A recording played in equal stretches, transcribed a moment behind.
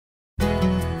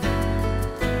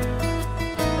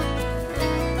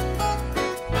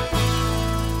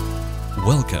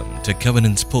Welcome to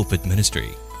Covenant's Pulpit Ministry.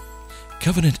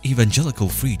 Covenant Evangelical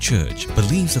Free Church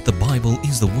believes that the Bible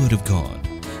is the Word of God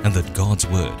and that God's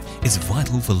Word is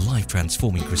vital for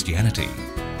life-transforming Christianity.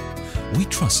 We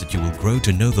trust that you will grow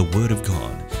to know the Word of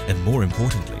God and, more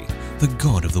importantly, the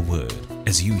God of the Word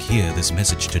as you hear this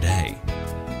message today.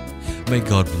 May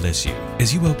God bless you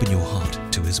as you open your heart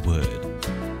to His Word.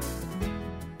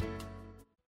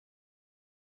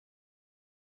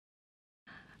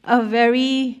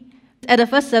 At the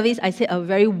first service, I said a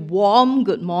very warm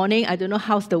good morning. I don't know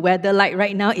how's the weather like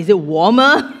right now. Is it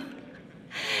warmer?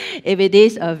 If it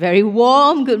is, a very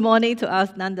warm good morning to us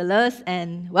nonetheless,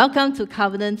 and welcome to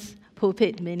Covenant's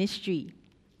Pulpit Ministry.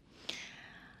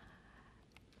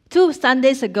 2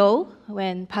 Sundays ago,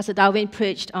 when Pastor Darwin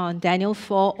preached on Daniel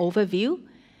 4 overview,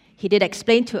 he did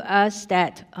explain to us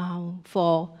that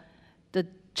for the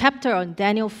chapter on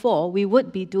Daniel 4, we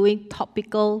would be doing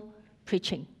topical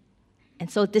preaching. And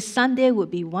so this Sunday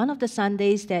would be one of the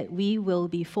Sundays that we will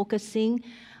be focusing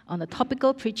on the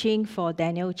topical preaching for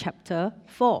Daniel chapter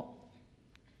 4.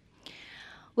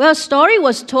 Well, a story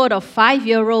was told of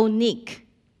 5-year-old Nick.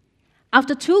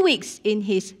 After 2 weeks in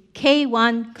his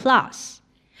K1 class,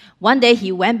 one day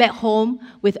he went back home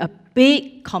with a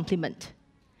big compliment.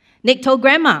 Nick told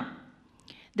Grandma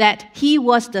that he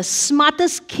was the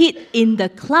smartest kid in the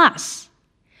class.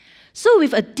 So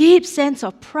with a deep sense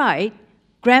of pride,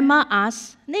 Grandma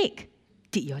asked Nick,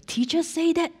 "Did your teacher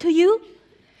say that to you?"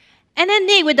 And then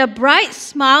Nick, with a bright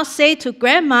smile, said to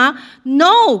Grandma,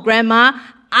 "No, Grandma,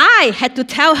 I had to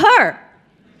tell her."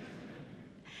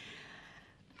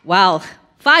 Wow,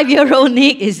 5-year-old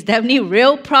Nick is definitely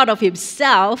real proud of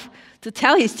himself to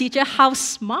tell his teacher how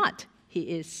smart he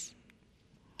is.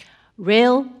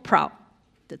 Real proud,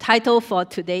 the title for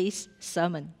today's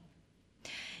sermon.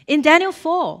 In Daniel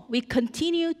 4, we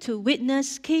continue to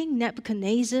witness King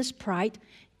Nebuchadnezzar's pride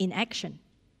in action.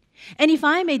 And if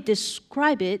I may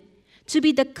describe it to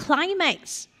be the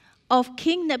climax of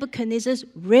King Nebuchadnezzar's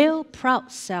real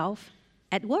proud self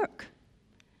at work.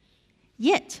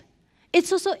 Yet,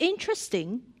 it's also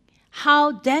interesting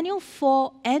how Daniel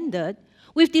 4 ended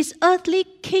with this earthly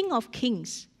King of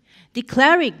Kings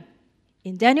declaring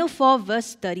in Daniel 4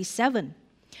 verse 37,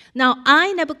 "Now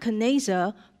I,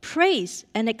 Nebuchadnezzar, praise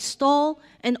and extol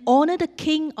and honor the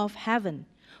King of heaven,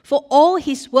 for all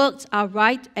his works are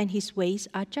right and his ways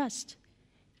are just.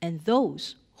 And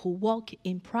those who walk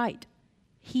in pride,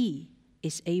 he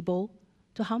is able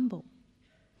to humble."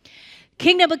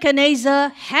 King Nebuchadnezzar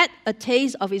had a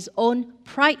taste of his own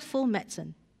prideful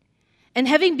medicine. And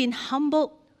having been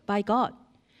humbled by God,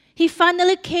 he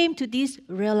finally came to this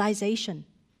realization: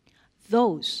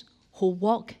 those who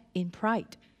walk in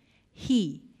pride,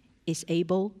 he is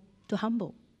able to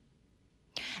humble.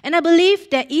 And I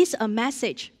believe there is a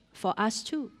message for us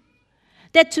too,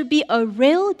 that to be a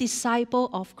real disciple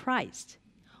of Christ,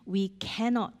 we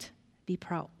cannot be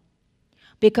proud,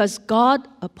 because God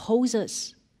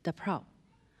opposes the proud,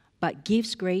 but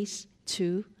gives grace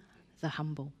to the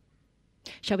humble.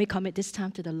 Shall we commit this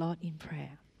time to the Lord in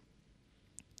prayer?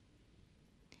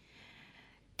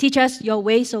 Teach us your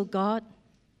ways, O God.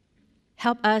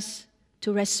 Help us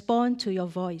to respond to your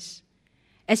voice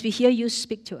as we hear you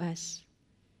speak to us.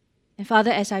 And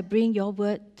Father, as I bring your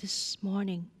word this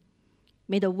morning,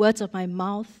 may the words of my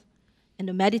mouth and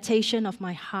the meditation of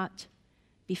my heart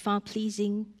be found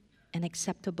pleasing and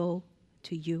acceptable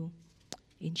to you.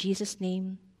 In Jesus'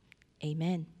 name,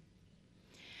 amen.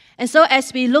 And so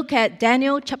as we look at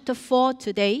Daniel chapter 4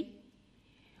 today,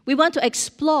 we want to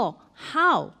explore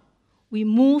how we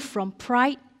move from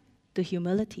pride to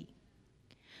humility.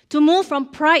 To move from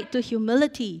pride to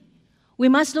humility, we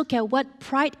must look at what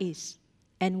pride is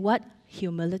and what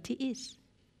humility is.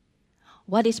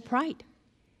 What is pride?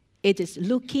 It is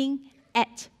looking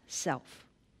at self.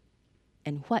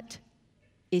 And what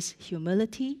is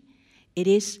humility? It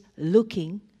is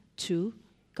looking to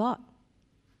God.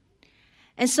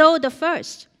 And so the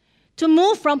first, to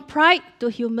move from pride to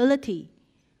humility,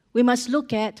 we must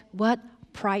look at what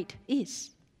pride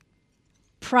is.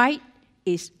 Pride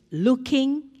is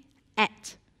looking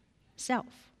at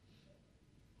self.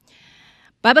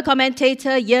 Bible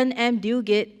commentator Ian M.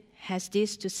 Bukit has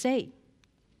this to say,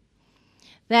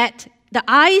 that the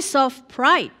eyes of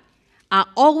pride are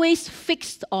always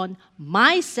fixed on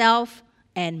myself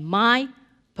and my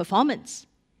performance.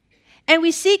 And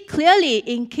we see clearly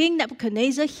in King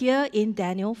Nebuchadnezzar here in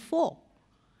Daniel 4.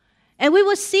 And we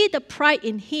will see the pride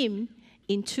in him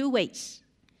in 2 ways.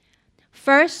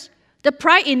 First, the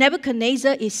pride in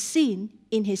Nebuchadnezzar is seen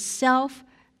in his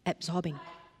self-absorbing.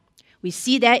 We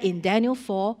see that in Daniel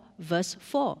 4, verse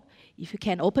 4. If you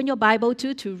can open your Bible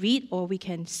to read, or we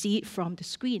can see it from the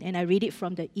screen. And I read it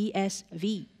from the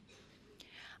ESV.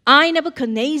 I,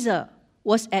 Nebuchadnezzar,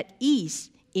 was at ease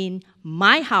in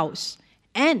my house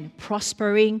and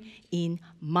prospering in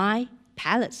my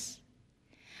palace.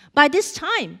 By this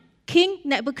time, King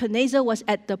Nebuchadnezzar was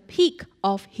at the peak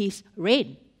of his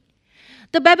reign.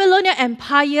 The Babylonian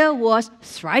Empire was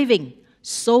thriving,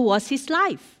 so was his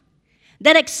life.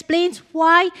 That explains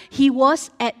why he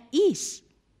was at ease.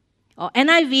 Or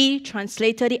NIV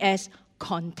translated it as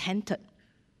contented.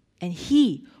 And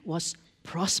he was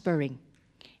prospering.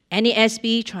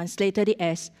 NASB translated it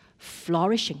as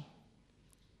flourishing.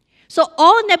 So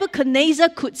all Nebuchadnezzar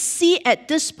could see at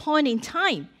this point in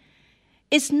time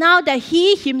is now that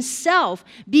he himself,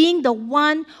 being the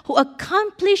one who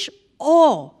accomplished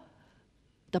all,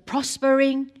 the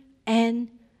prospering and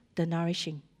the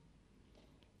nourishing.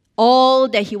 All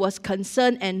that he was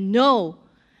concerned and know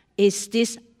is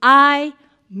this I,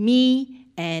 me,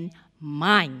 and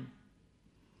mine.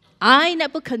 I,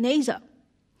 Nebuchadnezzar,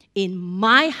 in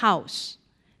my house,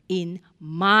 in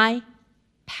my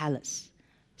palace.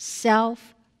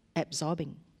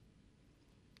 Self-absorbing.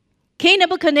 King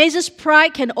Nebuchadnezzar's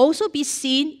pride can also be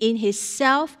seen in his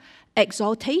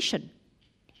self-exaltation.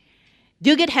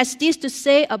 Bukit has this to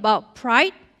say about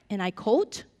pride, and I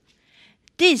quote,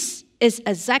 "This is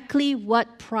exactly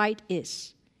what pride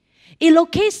is. It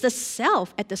locates the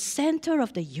self at the center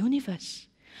of the universe,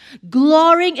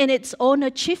 glorying in its own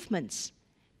achievements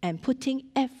and putting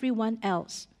everyone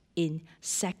else in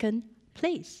second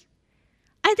place."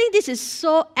 I think this is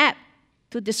so apt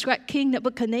to describe King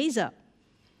Nebuchadnezzar.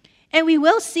 And we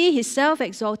will see his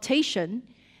self-exaltation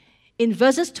in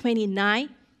verses 29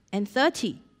 and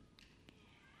 30.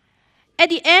 At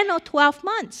the end of 12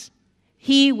 months,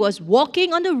 he was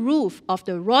walking on the roof of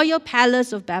the royal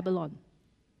palace of Babylon.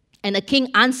 And the king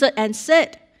answered and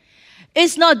said,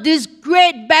 "Is not this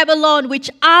great Babylon which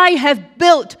I have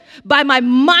built by my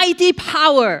mighty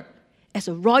power as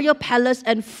a royal palace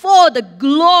and for the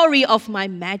glory of my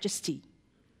majesty?"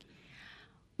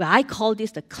 Well, I call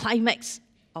this the climax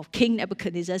of King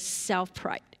Nebuchadnezzar's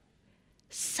self-pride.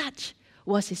 Such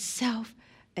was his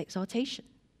self-exaltation.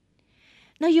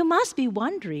 Now you must be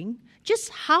wondering, just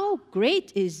how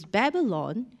great is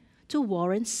Babylon to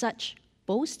warrant such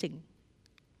boasting?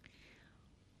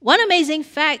 One amazing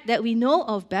fact that we know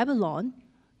of Babylon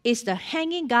is the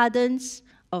hanging gardens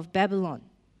of Babylon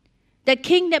that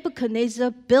King Nebuchadnezzar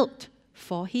built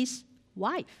for his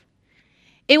wife.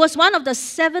 It was one of the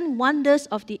 7 wonders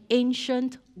of the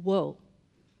ancient world.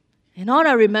 And all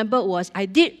I remember was I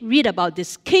did read about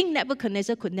this. King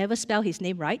Nebuchadnezzar could never spell his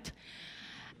name right.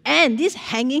 And this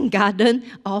hanging garden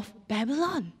of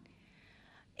Babylon.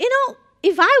 You know,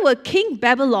 if I were King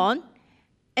Babylon,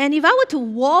 and if I were to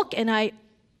walk and I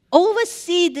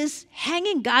oversee this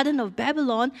hanging garden of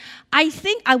Babylon, I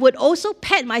think I would also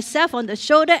pat myself on the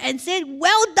shoulder and say,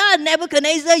 "Well done,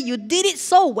 Nebuchadnezzar, you did it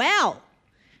so well."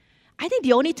 I think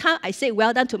the only time I said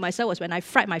well done to myself was when I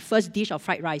fried my first dish of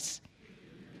fried rice.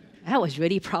 I was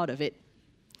really proud of it.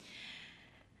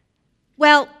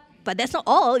 Well, but that's not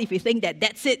all if you think that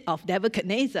that's it of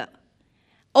Nebuchadnezzar.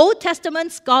 Old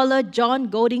Testament scholar John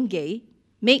Goldingay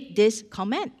made this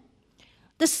comment.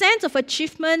 The sense of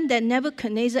achievement that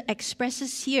Nebuchadnezzar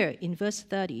expresses here in verse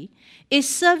 30 is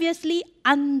seriously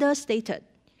understated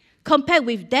compared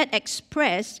with that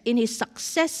expressed in his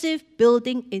successive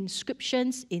building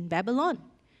inscriptions in Babylon.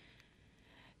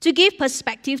 To give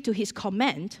perspective to his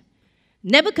comment,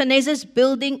 Nebuchadnezzar's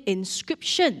building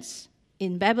inscriptions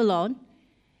in Babylon,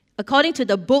 according to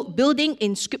the book Building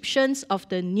Inscriptions of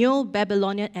the New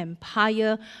Babylonian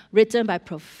Empire, written by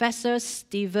Professor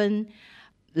Stephen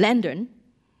Landon.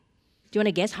 Do you want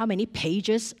to guess how many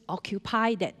pages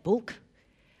occupy that book?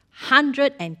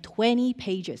 120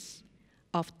 pages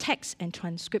of text and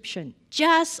transcription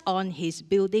just on his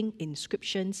building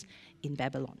inscriptions in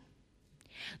Babylon.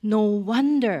 No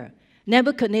wonder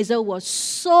Nebuchadnezzar was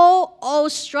so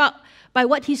awestruck by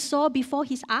what he saw before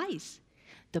his eyes,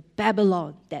 the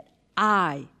Babylon that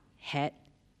I had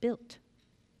built.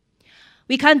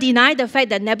 We can't deny the fact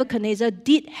that Nebuchadnezzar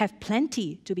did have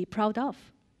plenty to be proud of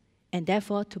and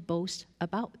therefore to boast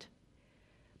about.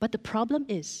 But the problem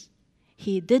is,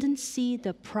 he didn't see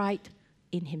the pride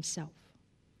in himself.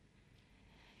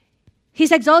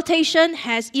 His exaltation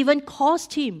has even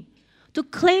caused him to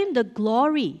claim the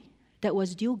glory that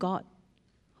was due God,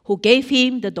 who gave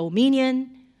him the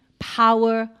dominion,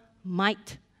 power,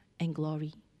 might, and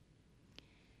glory.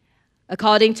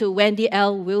 According to Wendy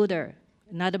L. Wilder,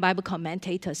 another Bible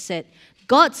commentator, said,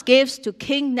 God's gifts to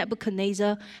King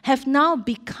Nebuchadnezzar have now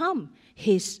become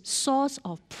his source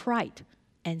of pride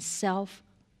and self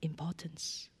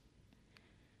importance.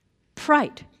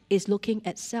 Pride is looking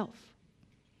at self.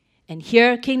 And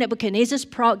here, King Nebuchadnezzar's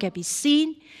pride can be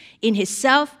seen in his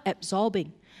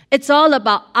self-absorbing. It's all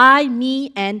about I,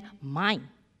 me, and mine.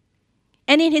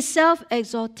 And in his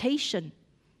self-exaltation,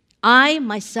 I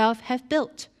myself have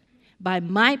built by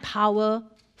my power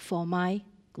for my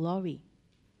glory.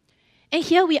 And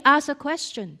here we ask a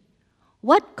question.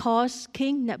 What caused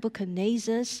King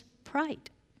Nebuchadnezzar's pride?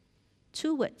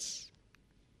 2 words.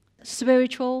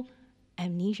 Spiritual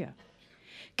amnesia.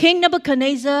 King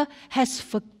Nebuchadnezzar has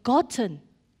forgotten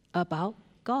about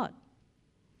God.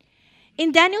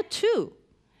 In Daniel 2,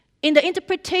 in the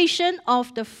interpretation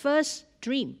of the first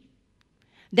dream,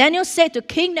 Daniel said to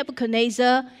King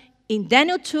Nebuchadnezzar in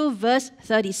Daniel 2 verse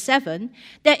 37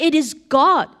 that it is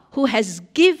God who has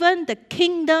given the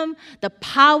kingdom, the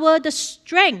power, the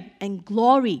strength, and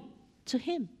glory to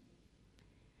him.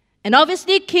 And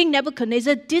obviously, King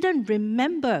Nebuchadnezzar didn't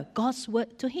remember God's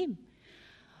word to him.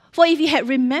 For if he had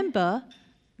remembered,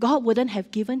 God wouldn't have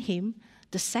given him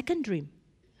the second dream,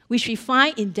 which we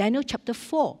find in Daniel chapter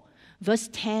 4, verse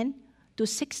 10 to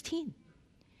 16.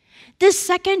 This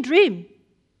second dream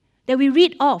that we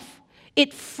read of,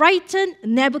 it frightened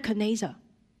Nebuchadnezzar.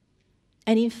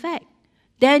 And in fact,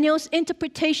 Daniel's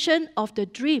interpretation of the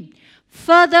dream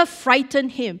further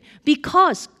frightened him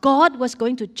because God was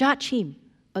going to judge him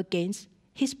against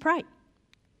his pride.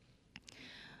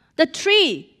 The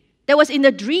tree that was in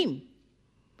the dream,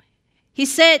 he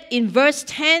said in verse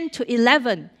 10 to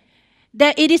 11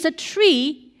 that it is a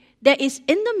tree that is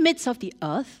in the midst of the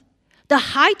earth. The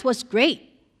height was great.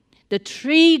 The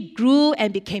tree grew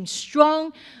and became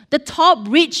strong. The top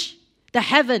reached the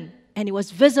heaven, and it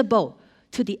was visible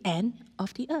to the end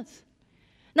of the earth.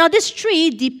 Now, this tree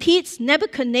depicts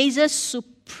Nebuchadnezzar's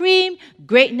supreme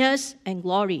greatness and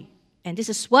glory. And this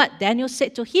is what Daniel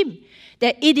said to him,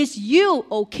 that it is you,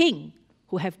 O king,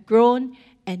 who have grown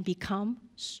and become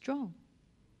strong.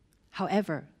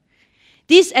 However,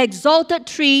 this exalted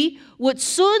tree would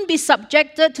soon be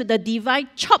subjected to the divine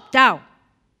chop down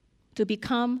to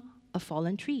become a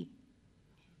fallen tree.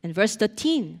 And verse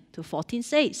 13 to 14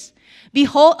 says,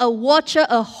 Behold, a watcher,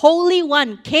 a holy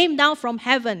one, came down from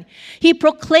heaven. He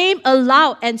proclaimed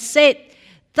aloud and said,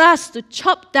 thus to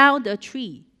chop down the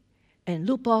tree and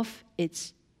loop off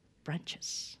its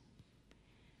branches.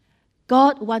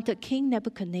 God wanted King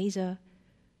Nebuchadnezzar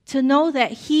to know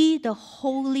that he, the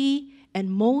holy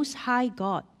and most high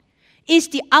God, is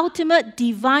the ultimate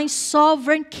divine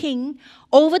sovereign king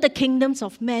over the kingdoms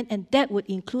of men, and that would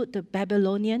include the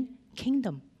Babylonian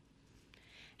kingdom.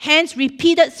 Hence,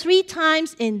 repeated 3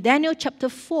 times in Daniel chapter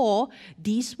 4,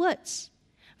 these words.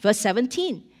 Verse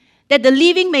 17, that the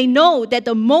living may know that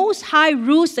the Most High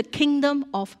rules the kingdom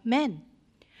of men.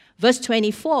 Verse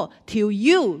 24, till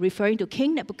you, referring to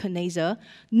King Nebuchadnezzar,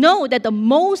 know that the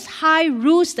Most High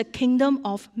rules the kingdom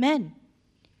of men.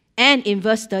 And in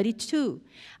verse 32,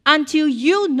 until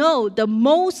you know the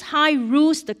Most High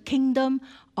rules the kingdom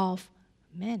of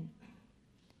men.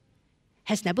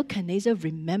 Has Nebuchadnezzar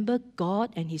remembered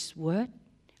God and his word?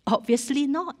 Obviously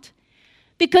not.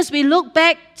 Because we look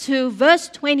back to verse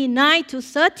 29 to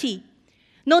 30.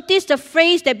 Notice the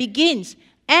phrase that begins,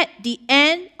 at the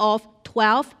end of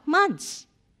 12 months.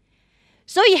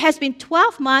 So it has been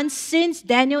 12 months since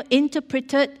Daniel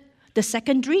interpreted the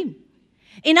second dream.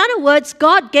 In other words,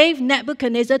 God gave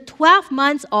Nebuchadnezzar 12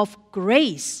 months of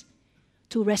grace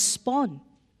to respond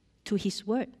to his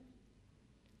word.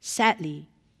 Sadly,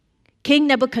 King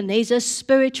Nebuchadnezzar's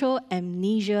spiritual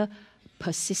amnesia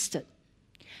persisted.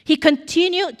 He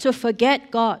continued to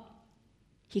forget God.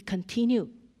 He continued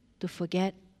to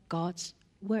forget God's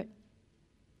word.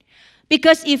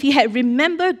 Because if he had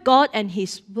remembered God and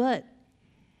his word,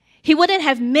 he wouldn't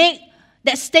have made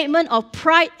that statement of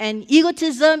pride and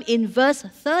egotism in verse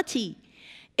 30.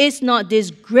 Is not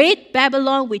this great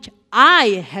Babylon which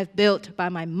I have built by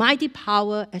my mighty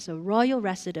power as a royal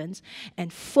residence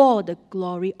and for the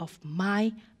glory of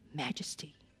my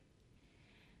majesty?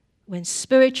 When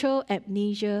spiritual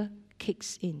amnesia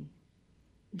kicks in,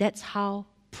 that's how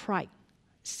pride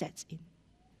sets in.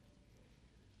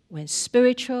 When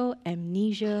spiritual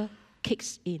amnesia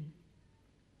kicks in,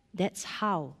 that's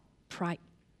how pride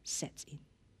sets in.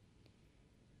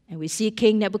 And we see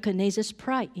King Nebuchadnezzar's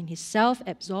pride in his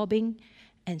self-absorbing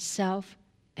and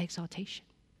self-exaltation.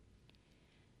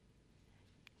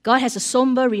 God has a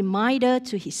somber reminder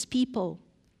to his people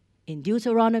in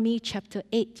Deuteronomy chapter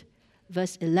 8,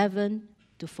 verse 11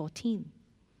 to 14,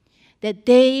 that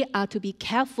they are to be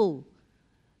careful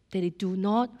that they do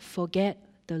not forget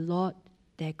the Lord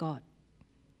their God.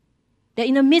 That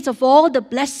in the midst of all the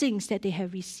blessings that they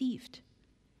have received,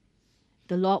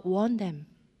 the Lord warned them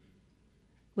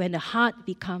When the heart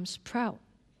becomes proud,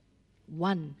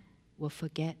 one will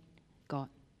forget God.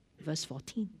 Verse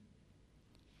 14.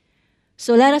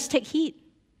 So let us take heed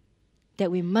that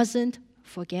we mustn't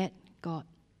forget God,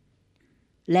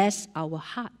 lest our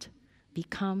heart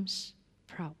becomes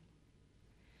proud.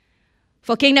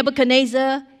 For King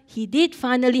Nebuchadnezzar, he did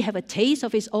finally have a taste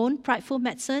of his own prideful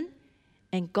medicine,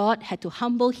 and God had to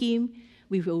humble him.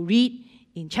 We will read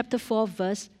in chapter 4,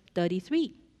 verse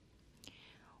 33.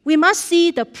 We must see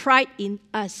the pride in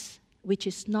us, which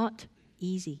is not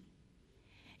easy.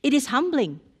 It is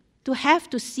humbling to have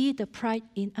to see the pride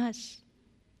in us,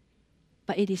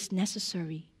 but it is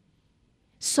necessary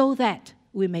so that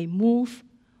we may move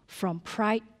from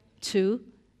pride to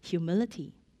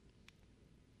humility.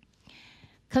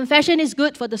 Confession is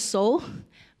good for the soul,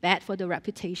 bad for the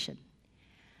reputation.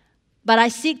 But I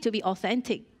seek to be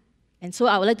authentic, and so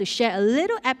I would like to share a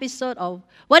little episode of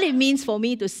what it means for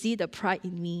me to see the pride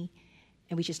in me,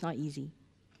 and which is not easy.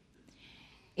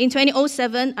 In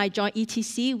 2007, I joined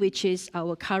ETC, which is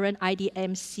our current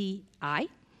IDMCI.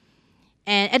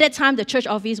 And at that time, the church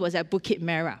office was at Bukit.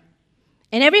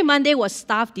 And every Monday was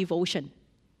staff devotion.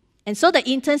 And so the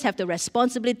interns have the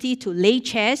responsibility to lay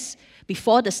chairs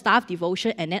before the staff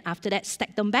devotion, and then after that,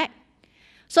 stack them back.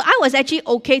 So I was actually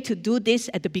okay to do this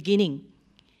at the beginning.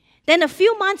 Then a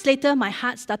few months later, my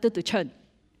heart started to churn.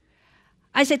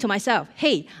 I said to myself,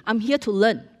 hey, I'm here to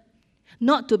learn,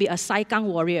 not to be a Saikang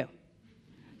warrior.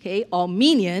 Okay, or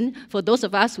minion, for those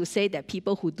of us who say that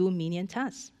people who do minion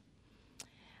tasks.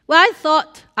 Well, I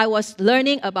thought I was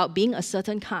learning about being a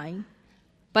certain kind,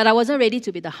 but I wasn't ready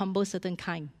to be the humble certain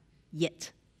kind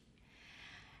yet.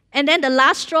 And then the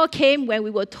last straw came when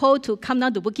we were told to come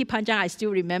down to Bukit Panjang, I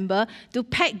still remember, to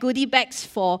pack goodie bags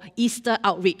for Easter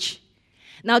outreach.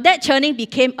 Now that churning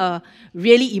became a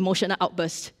really emotional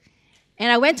outburst.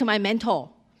 And I went to my mentor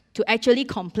to actually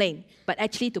complain, but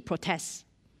actually to protest.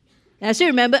 And I still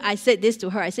remember I said this to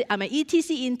her. I said, I'm an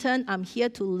ETC intern. I'm here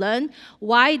to learn.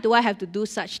 Why do I have to do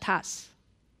such tasks?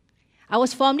 I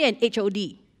was formerly an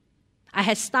HOD. I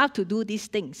had staff to do these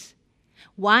things.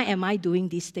 Why am I doing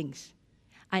these things?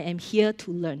 I am here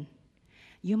to learn.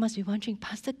 You must be wondering,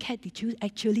 Pastor Kat, did you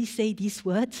actually say these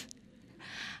words?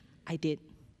 I did.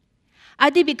 I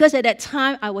did because at that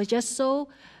time, I was just so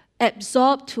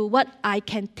absorbed to what I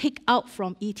can take out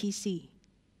from ETC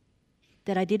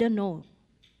that I didn't know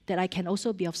that I can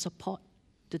also be of support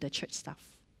to the church staff.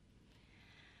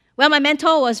 Well, my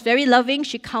mentor was very loving.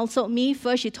 She counseled me.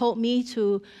 First, she told me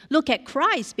to look at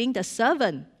Christ being the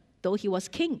servant, though he was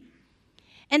king.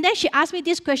 And then she asked me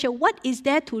this question, what is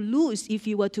there to lose if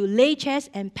you were to lay chairs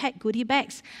and pack goodie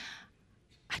bags?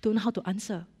 I don't know how to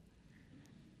answer.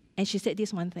 And she said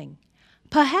this one thing,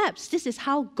 perhaps this is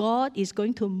how God is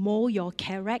going to mold your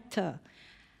character.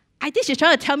 I think she's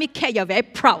trying to tell me, Kat, you're very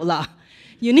proud lah.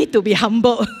 You need to be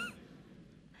humble.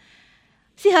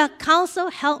 See, her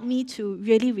counsel helped me to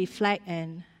really reflect,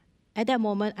 and at that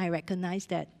moment, I recognized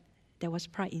that there was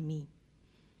pride in me.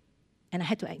 And I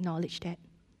had to acknowledge that,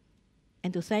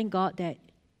 and to thank God that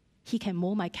he can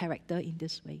mold my character in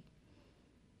this way.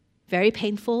 Very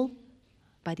painful,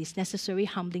 but it's necessary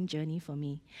humbling journey for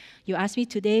me. You ask me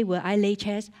today, will I lay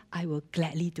chairs? I will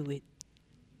gladly do it.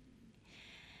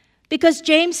 Because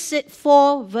James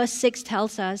 4 verse 6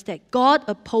 tells us that God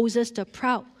opposes the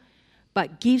proud,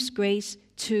 but gives grace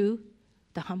to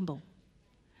the humble.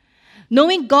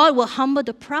 Knowing God will humble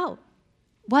the proud,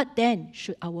 what then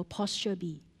should our posture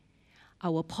be?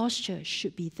 Our posture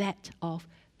should be that of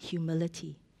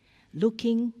humility,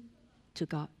 looking to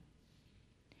God.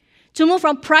 To move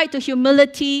from pride to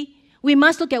humility, we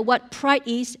must look at what pride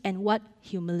is and what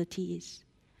humility is.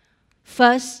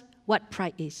 First, what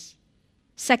pride is.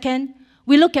 Second,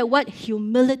 we look at what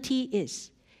humility is.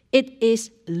 It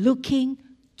is looking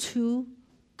to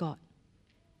God.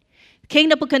 King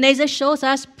Nebuchadnezzar shows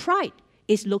us pride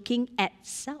is looking at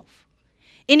self.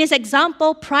 In his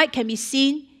example, pride can be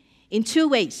seen in two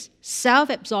ways,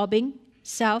 self-absorbing,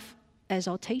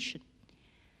 self-exaltation.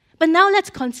 But now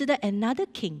let's consider another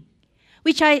king,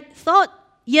 which I thought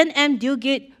Ian M.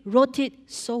 Dugit wrote it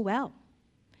so well.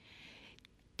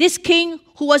 This king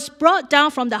who was brought down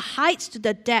from the heights to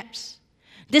the depths,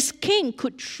 this king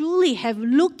could truly have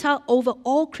looked out over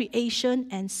all creation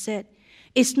and said,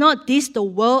 is not this the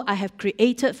world I have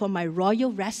created for my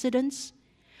royal residence,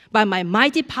 by my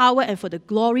mighty power and for the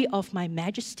glory of my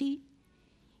majesty?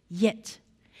 Yet,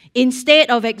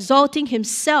 instead of exalting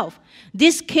himself,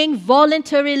 this king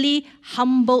voluntarily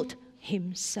humbled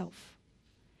himself.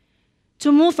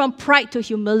 To move from pride to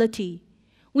humility,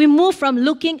 we move from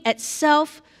looking at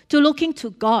self to looking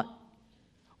to God.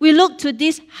 We look to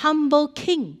this humble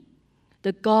king,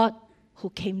 the God who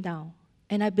came down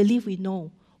And I believe we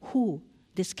know who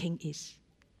this king is.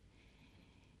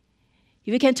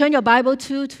 If you can turn your Bible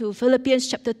to Philippians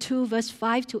chapter 2, verse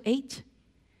 5 to 8.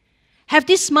 Have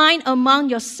this mind among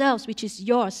yourselves, which is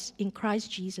yours in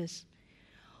Christ Jesus,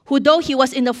 who though he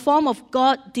was in the form of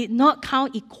God, did not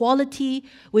count equality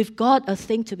with God a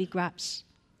thing to be grasped,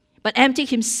 but emptied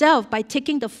himself by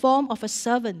taking the form of a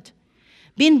servant,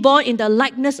 being born in the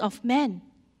likeness of man,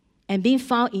 and being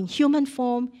found in human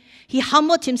form, he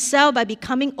humbled himself by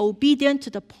becoming obedient to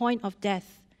the point of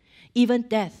death, even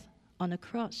death on a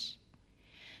cross.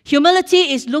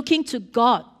 Humility is looking to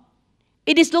God.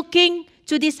 It is looking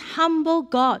to this humble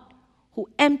God who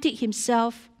emptied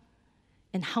himself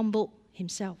and humbled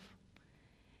himself.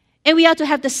 And we are to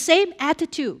have the same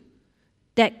attitude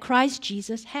that Christ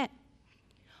Jesus had.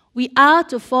 We are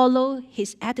to follow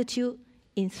his attitude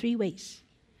in 3 ways.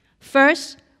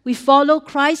 First, we follow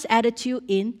Christ's attitude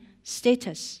in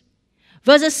status.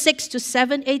 Verses 6 to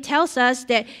 7a tells us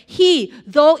that he,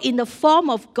 though in the form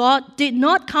of God, did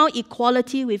not count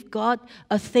equality with God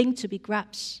a thing to be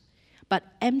grasped, but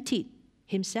emptied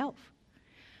himself.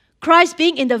 Christ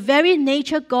being in the very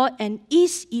nature God and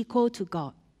is equal to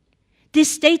God. This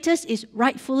status is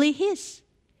rightfully his.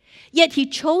 Yet he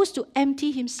chose to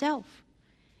empty himself.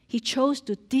 He chose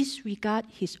to disregard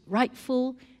his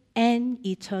rightful and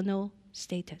eternal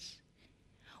status.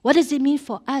 What does it mean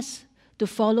for us to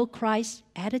follow Christ's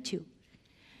attitude?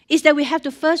 Is that we have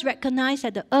to first recognize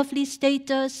that the earthly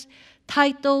status,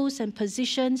 titles, and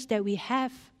positions that we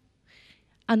have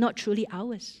are not truly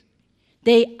ours.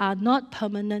 They are not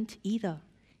permanent either,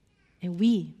 and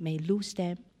we may lose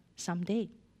them someday.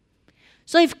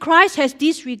 So if Christ has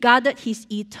disregarded his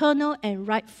eternal and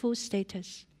rightful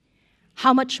status,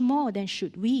 how much more then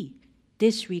should we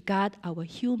disregard our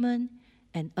human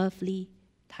and earthly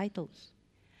titles?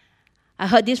 I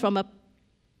heard this from a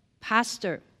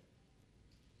pastor.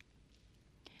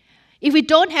 If we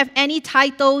don't have any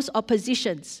titles or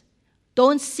positions,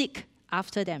 don't seek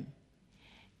after them.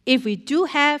 If we do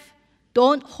have,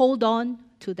 don't hold on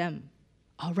to them,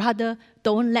 or rather,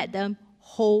 don't let them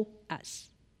hold us.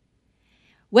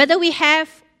 Whether we have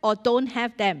or don't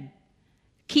have them,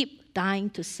 keep dying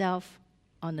to self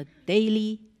on a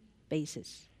daily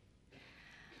basis.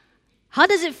 How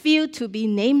does it feel to be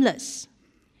nameless?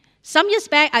 Some years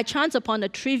back, I chanced upon a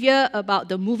trivia about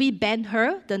the movie Ben-Hur,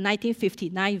 the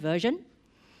 1959 version.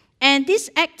 And this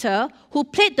actor who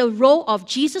played the role of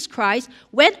Jesus Christ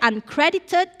went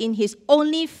uncredited in his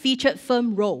only featured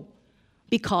film role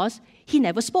because he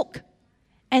never spoke.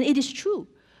 And it is true.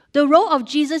 The role of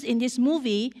Jesus in this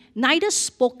movie neither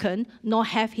spoken nor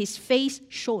have his face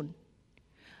shown.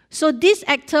 So this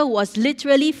actor was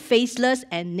literally faceless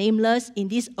and nameless in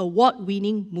this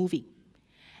award-winning movie.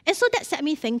 And so that set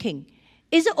me thinking,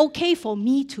 is it okay for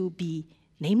me to be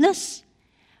nameless?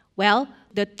 Well,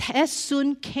 the test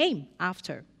soon came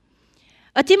after.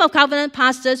 A team of covenant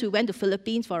pastors, we went to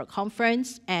Philippines for a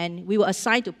conference, and we were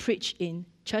assigned to preach in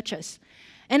churches.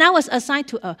 And I was assigned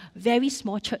to a very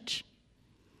small church.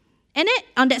 And then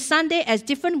on that Sunday, as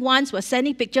different ones were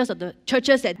sending pictures of the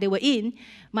churches that they were in,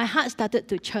 my heart started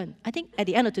to churn. I think at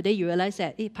the end of today, you realize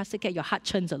that, hey, Pastor Kat, your heart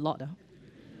churns a lot. And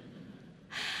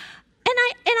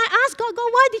I asked God,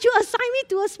 why did you assign me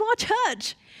to a small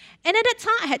church? And at that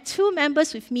time, I had 2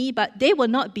 members with me, but they would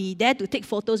not be there to take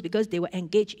photos because they were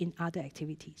engaged in other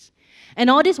activities. And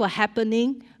all this was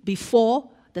happening before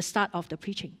the start of the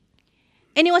preaching.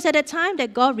 And it was at that time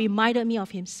that God reminded me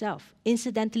of himself,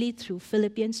 incidentally through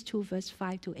Philippians 2, verse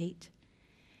 5 to 8.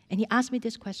 And he asked me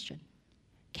this question,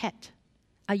 Kat,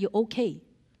 are you okay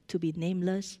to be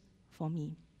nameless for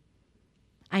me?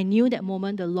 I knew that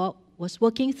moment the Lord was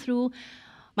working through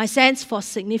my sense for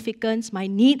significance, my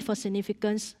need for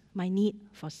significance, my need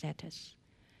for status.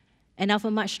 And after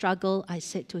much struggle, I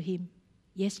said to him,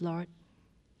 yes, Lord,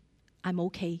 I'm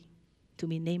okay to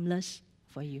be nameless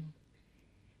for you.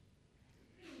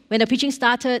 When the preaching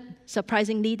started,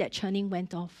 surprisingly, that churning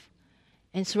went off.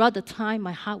 And throughout the time,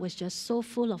 my heart was just so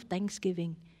full of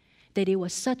thanksgiving that it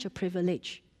was such a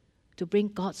privilege to bring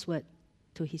God's word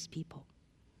to his people.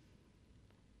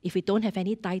 If we don't have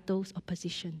any titles or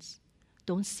positions,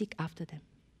 don't seek after them.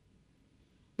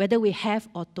 Whether we have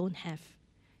or don't have,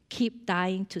 keep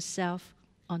dying to self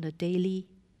on a daily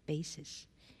basis.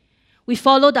 We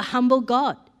follow the humble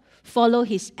God, follow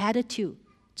his attitude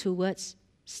towards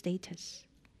status.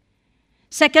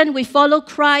 Second, we follow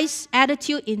Christ's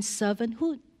attitude in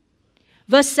servanthood.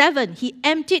 Verse 7, he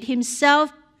emptied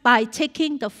himself by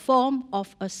taking the form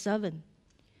of a servant.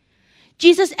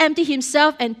 Jesus emptied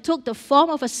himself and took the form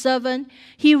of a servant.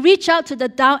 He reached out to the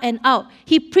down and out.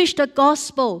 He preached the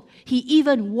gospel. He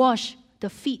even washed the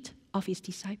feet of his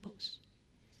disciples.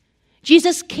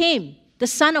 Jesus came, the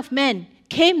Son of Man,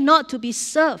 came not to be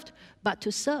served, but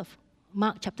to serve.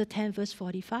 Mark chapter 10, verse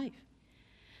 45.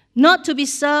 Not to be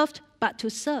served, but to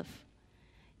serve.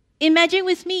 Imagine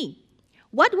with me,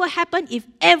 what will happen if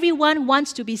everyone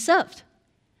wants to be served?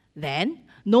 Then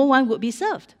no one would be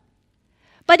served.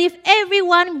 But if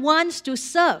everyone wants to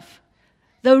serve,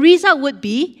 the result would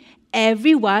be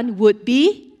everyone would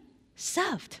be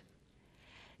served.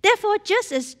 Therefore,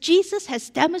 just as Jesus has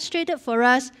demonstrated for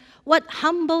us what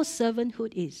humble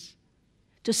servanthood is,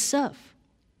 to serve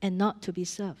and not to be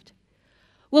served,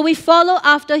 will we follow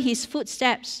after his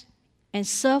footsteps and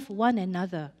serve one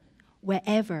another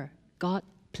wherever God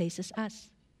places us?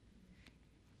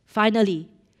 Finally,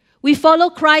 we follow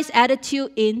Christ's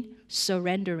attitude in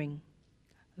surrendering.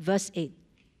 Verse 8,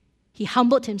 he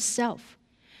humbled himself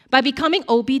by becoming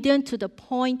obedient to the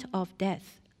point of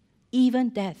death, even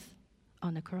death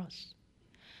on the cross.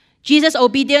 Jesus'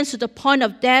 obedience to the point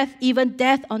of death, even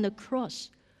death on the cross,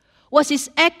 was his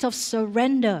act of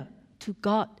surrender to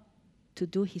God to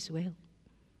do his will.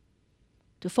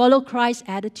 To follow Christ's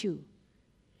attitude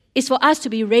is for us to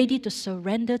be ready to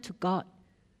surrender to God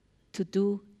to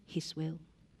do his will.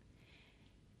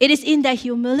 It is in that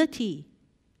humility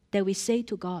that we say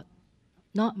to God,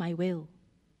 not my will,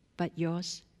 but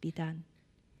yours be done.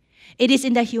 It is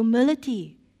in that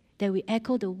humility that we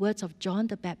echo the words of John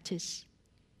the Baptist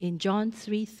in John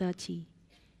 3:30.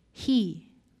 He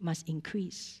must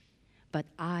increase, but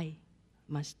I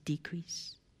must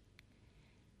decrease.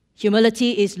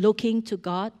 Humility is looking to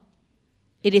God.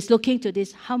 It is looking to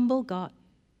this humble God.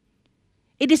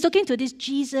 It is looking to this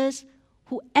Jesus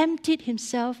who emptied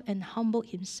himself and humbled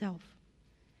himself.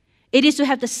 It is to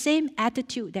have the same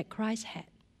attitude that Christ had,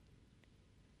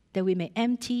 that we may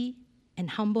empty and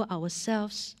humble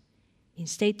ourselves in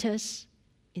status,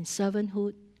 in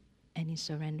servanthood, and in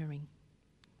surrendering.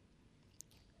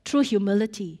 True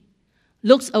humility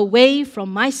looks away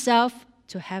from myself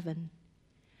to heaven.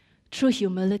 True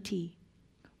humility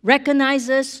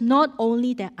recognizes not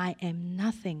only that I am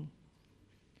nothing,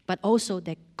 but also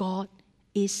that God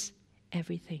is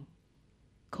everything.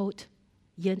 Quote,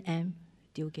 Yen M.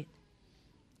 Bukit.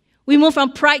 We move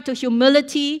from pride to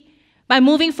humility by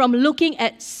moving from looking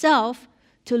at self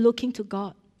to looking to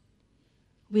God.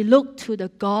 We look to the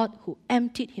God who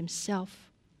emptied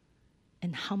himself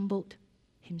and humbled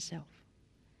himself.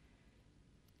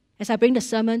 As I bring the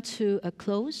sermon to a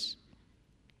close,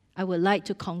 I would like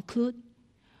to conclude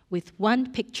with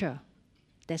one picture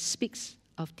that speaks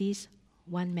of this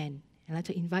one man. I'd like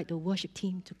to invite the worship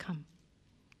team to come.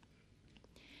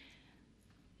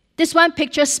 This one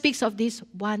picture speaks of this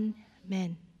one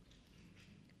man,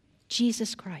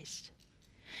 Jesus Christ.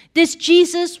 This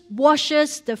Jesus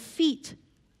washes the feet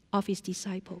of his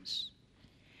disciples.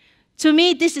 To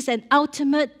me, this is an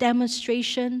ultimate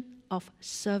demonstration of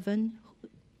servanthood.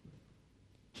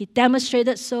 He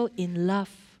demonstrated so in love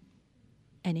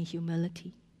and in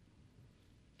humility.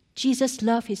 Jesus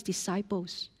loved his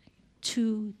disciples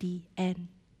to the end.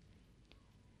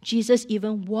 Jesus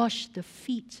even washed the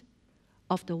feet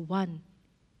of the one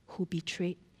who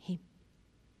betrayed him.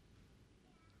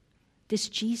 This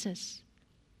Jesus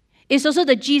is also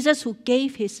the Jesus who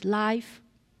gave his life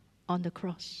on the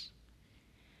cross.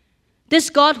 This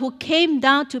God who came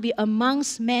down to be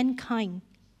amongst mankind,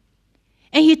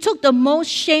 and he took the most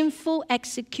shameful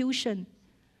execution,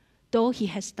 though he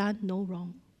has done no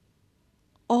wrong,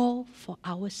 all for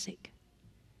our sake,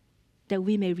 that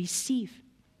we may receive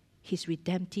his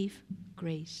redemptive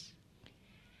grace.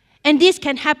 And this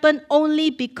can happen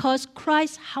only because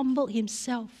Christ humbled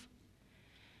himself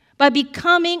by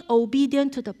becoming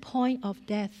obedient to the point of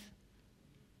death,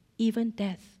 even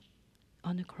death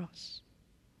on the cross.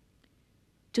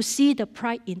 To see the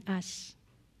pride in us,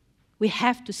 we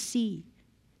have to see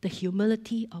the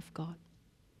humility of God.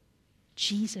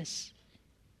 Jesus,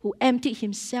 who emptied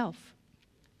himself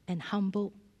and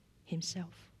humbled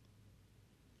himself.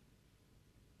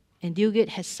 And Bukit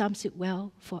has summed it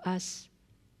well for us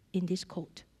in this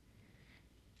quote.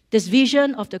 This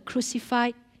vision of the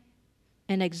crucified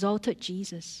and exalted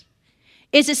Jesus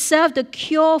is itself the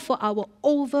cure for our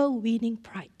overweening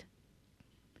pride.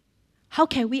 How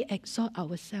can we exalt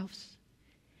ourselves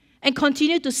and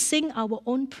continue to sing our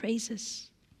own praises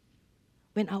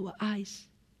when our eyes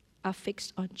are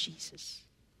fixed on Jesus?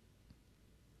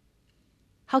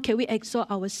 How can we exalt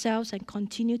ourselves and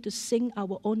continue to sing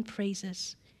our own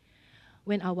praises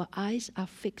when our eyes are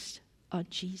fixed on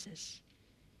Jesus?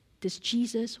 This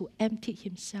Jesus who emptied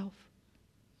himself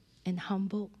and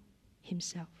humbled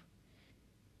himself.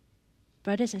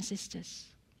 Brothers and sisters,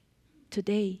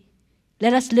 today,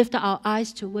 let us lift our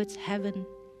eyes towards heaven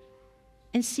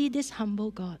and see this humble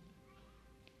God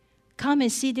come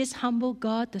and see this humble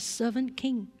God, the servant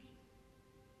king,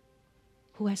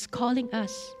 who is calling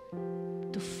us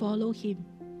to follow him,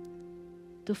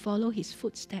 to follow his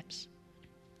footsteps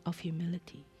of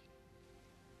humility.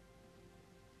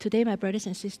 Today, my brothers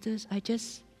and sisters, I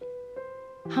just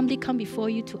humbly come before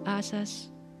you to ask us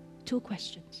two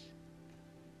questions.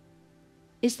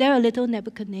 Is there a little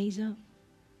Nebuchadnezzar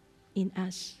in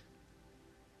us,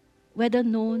 whether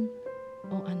known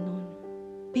or unknown,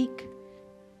 big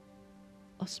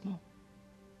or small,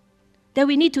 that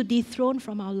we need to dethrone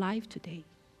from our life today?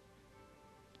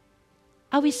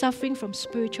 Are we suffering from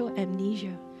spiritual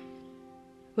amnesia,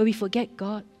 where we forget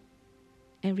God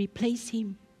and replace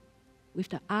him with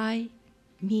the I,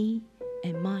 me,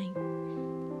 and mine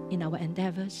in our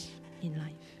endeavors in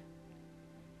life?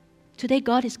 Today,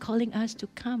 God is calling us to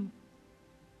come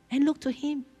and look to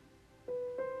him,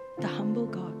 the humble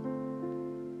God.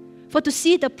 For to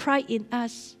see the pride in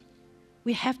us,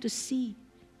 we have to see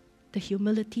the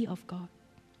humility of God.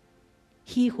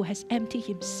 He who has emptied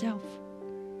himself,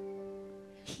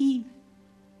 he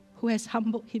who has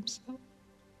humbled himself.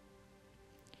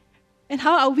 And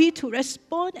how are we to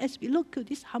respond as we look to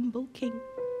this humble King?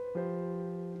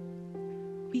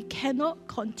 We cannot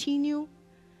continue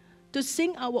to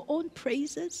sing our own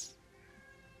praises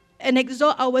and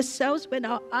exalt ourselves when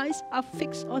our eyes are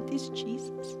fixed on this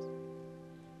Jesus.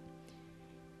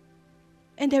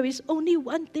 And there is only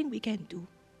one thing we can do,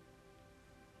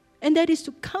 and that is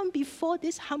to come before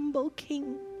this humble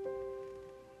King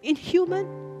in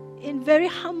very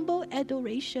humble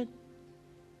adoration,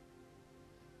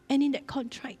 and in that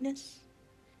contriteness,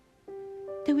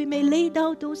 that we may lay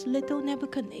down those little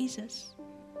Nebuchadnezzars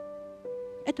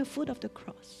at the foot of the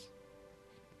cross,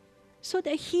 so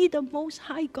that he, the Most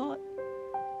High God,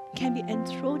 can be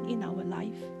enthroned in our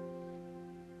life,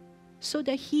 so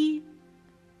that he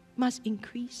must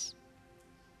increase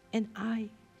and I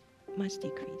must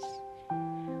decrease.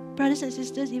 Brothers and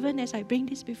sisters, even as I bring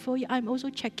this before you, I'm also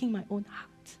checking my own heart.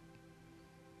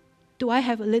 Do I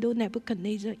have a little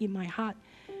Nebuchadnezzar in my heart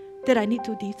that I need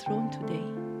to dethrone today?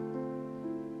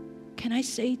 Can I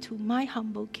say to my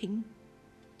humble King,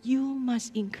 you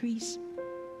must increase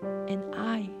and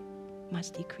I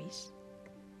must decrease?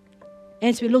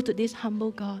 As we look to this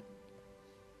humble God,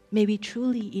 may we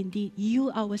truly indeed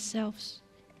yield ourselves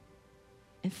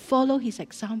and follow his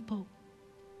example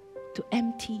to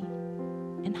empty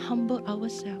and humble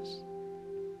ourselves,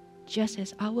 just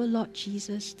as our Lord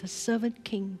Jesus, the servant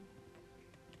King,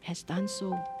 has done so,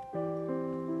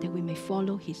 that we may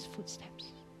follow his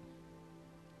footsteps.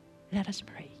 Let us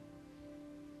pray.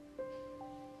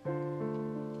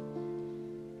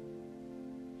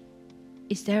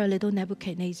 Is there a little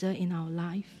Nebuchadnezzar in our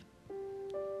life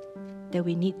that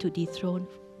we need to dethrone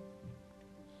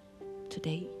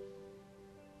today?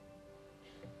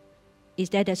 Is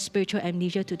there that spiritual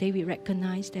amnesia today we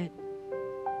recognize that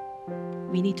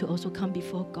we need to also come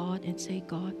before God and say,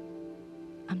 God,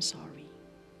 I'm sorry.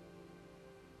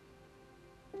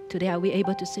 Today, are we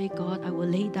able to say, God, I will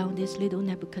lay down this little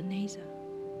Nebuchadnezzar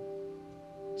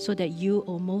so that you,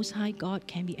 O Most High God,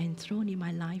 can be enthroned in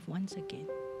my life once again?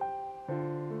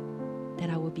 That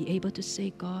I will be able to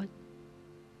say, God,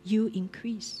 you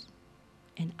increase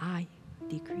and I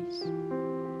decrease.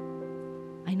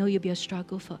 I know it'll be a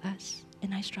struggle for us,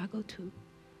 and I struggle too.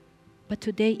 But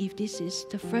today, if this is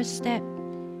the first step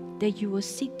that you will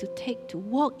seek to take to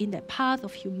walk in that path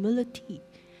of humility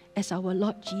as our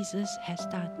Lord Jesus has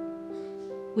done,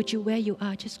 would you, where you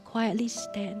are, just quietly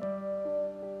stand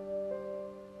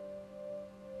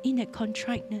in that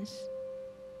contriteness,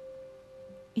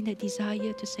 in that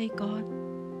desire to say, God,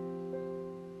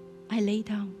 I lay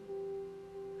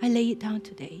it down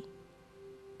today,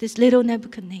 this little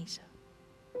Nebuchadnezzar,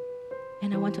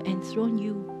 and I want to enthrone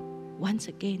you once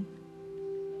again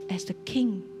as the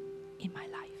King in my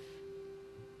life.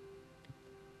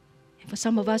 And for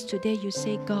some of us today, you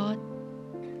say, God,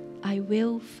 I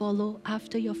will follow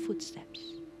after your footsteps.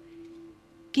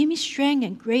 Give me strength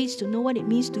and grace to know what it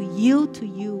means to yield to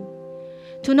you,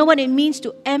 to know what it means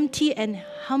to empty and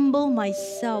humble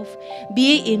myself,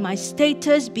 be it in my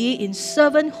status, be it in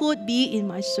servanthood, be it in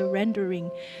my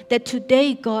surrendering. That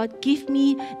today, God, give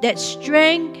me that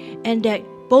strength and that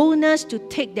boldness to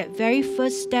take that very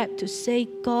first step to say,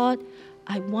 God,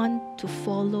 I want to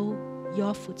follow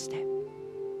your footsteps.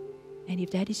 And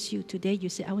if that is you today, you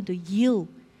say, I want to yield,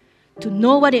 to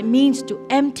know what it means to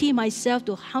empty myself,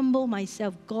 to humble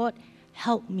myself. God,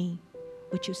 help me.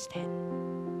 Would you stand?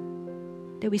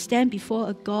 That we stand before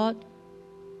a God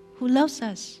who loves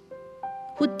us,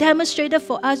 who demonstrated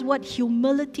for us what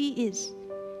humility is.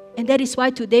 And that is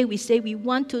why today we say we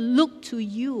want to look to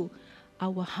you,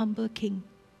 our humble King,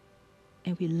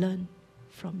 and we learn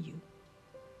from you.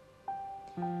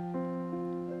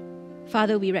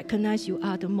 Father, we recognize you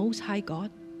are the Most High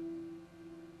God.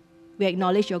 We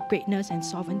acknowledge your greatness and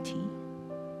sovereignty.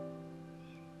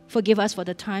 Forgive us for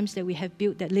the times that we have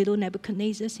built that little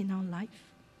Nebuchadnezzars in our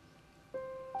life.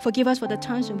 Forgive us for the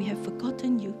times when we have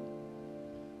forgotten you.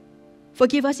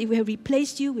 Forgive us if we have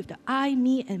replaced you with the I,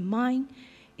 me, and mine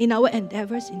in our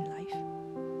endeavors in life.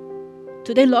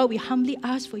 Today, Lord, we humbly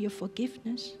ask for your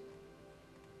forgiveness,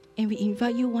 and we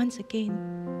invite you once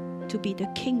again to be the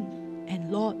King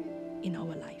and Lord in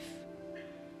our life.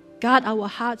 Guard our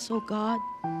hearts, O God,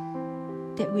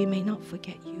 that we may not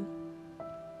forget you.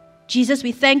 Jesus,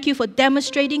 we thank you for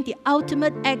demonstrating the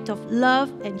ultimate act of love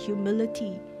and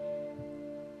humility,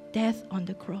 death on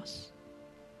the cross.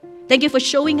 Thank you for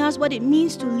showing us what it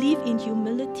means to live in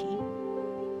humility.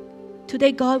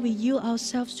 Today, God, we yield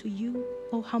ourselves to you,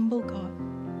 O humble God.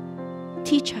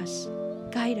 Teach us,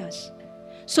 guide us,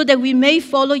 so that we may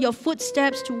follow your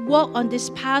footsteps to walk on this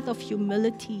path of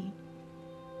humility.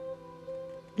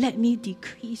 Let me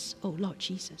decrease, O Lord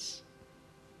Jesus,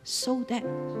 so that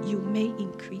you may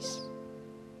increase.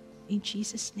 In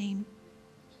Jesus' name,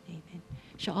 amen.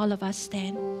 Shall all of us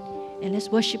stand and let's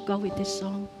worship God with this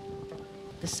song,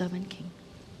 The Servant King.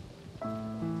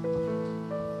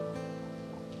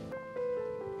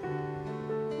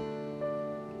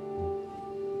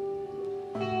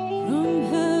 From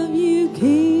heaven you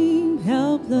came,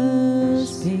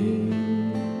 helpless babe,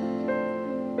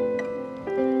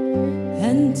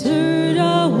 entered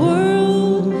our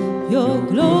world, your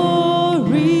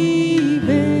glory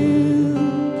veiled,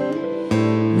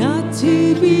 not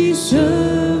to be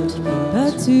served,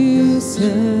 but to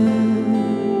serve,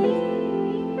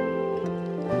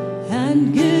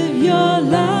 and give your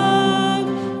life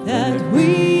that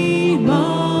we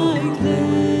might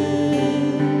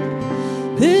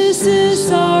live. This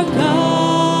is our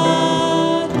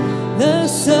God, the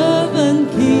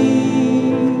servant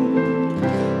King.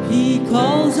 He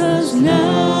calls us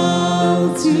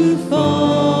now to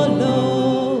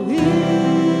follow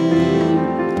Him,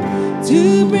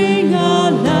 to bring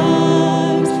our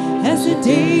lives as a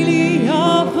daily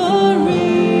offering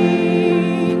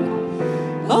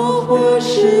of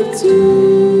worship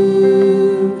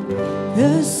to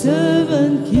the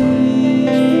servant King.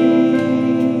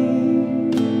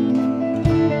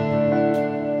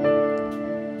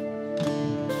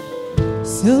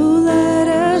 So let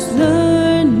us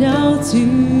learn now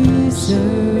to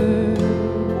serve,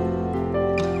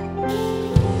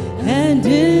 and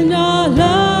in our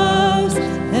lives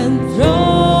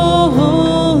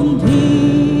enthroned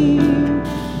Him,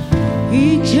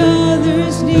 each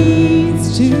other's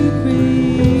needs to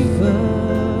prefer.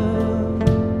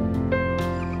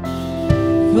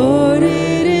 For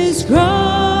it is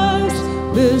Christ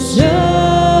we're serving.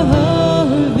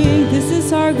 This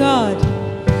is our God.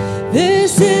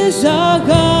 This is our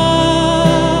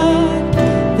God,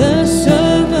 the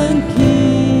servant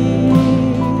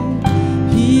King.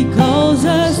 He calls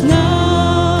us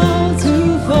now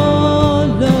to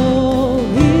follow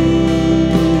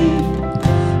Him,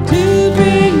 to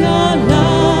bring our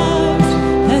lives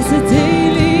as a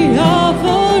daily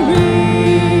offering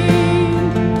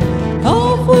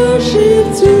of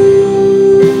worship to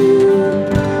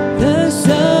the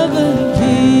servant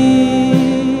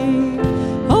King,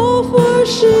 of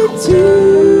worship to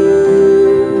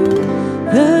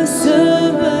the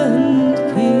servant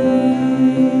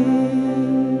King.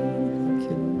 Thank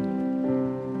you, Lord.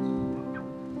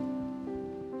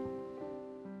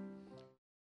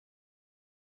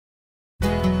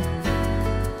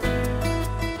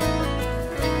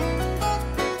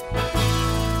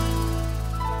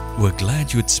 We're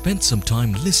glad you had spent some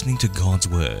time listening to God's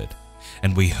Word,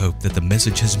 and we hope that the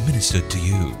message has ministered to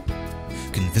you.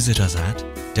 You can visit us at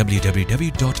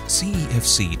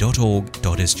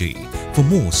www.cefc.org.sg for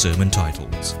more sermon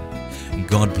titles.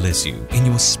 God bless you in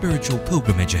your spiritual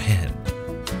pilgrimage ahead.